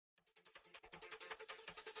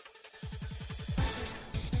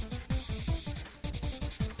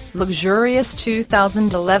Luxurious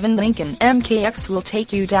 2011 Lincoln MKX will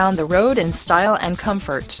take you down the road in style and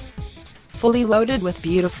comfort. Fully loaded with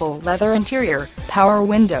beautiful leather interior, power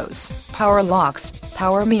windows, power locks,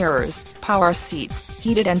 power mirrors, power seats,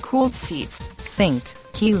 heated and cooled seats, sync,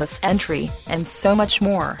 keyless entry, and so much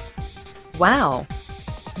more. Wow!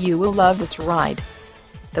 You will love this ride.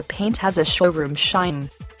 The paint has a showroom shine.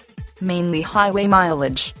 Mainly highway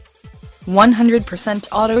mileage. 100%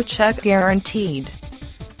 AutoCheck guaranteed.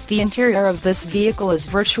 The interior of this vehicle is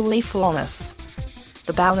virtually flawless.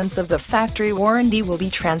 The balance of the factory warranty will be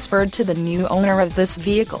transferred to the new owner of this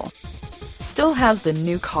vehicle. Still has the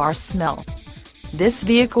new car smell. This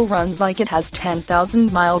vehicle runs like it has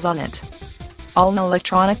 10,000 miles on it. All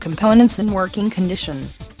electronic components in working condition.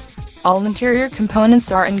 All interior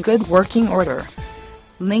components are in good working order.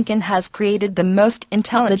 Lincoln has created the most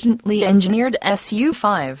intelligently engineered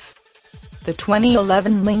SUV. The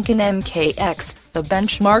 2011 Lincoln MKX, the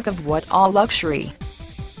benchmark of what all luxury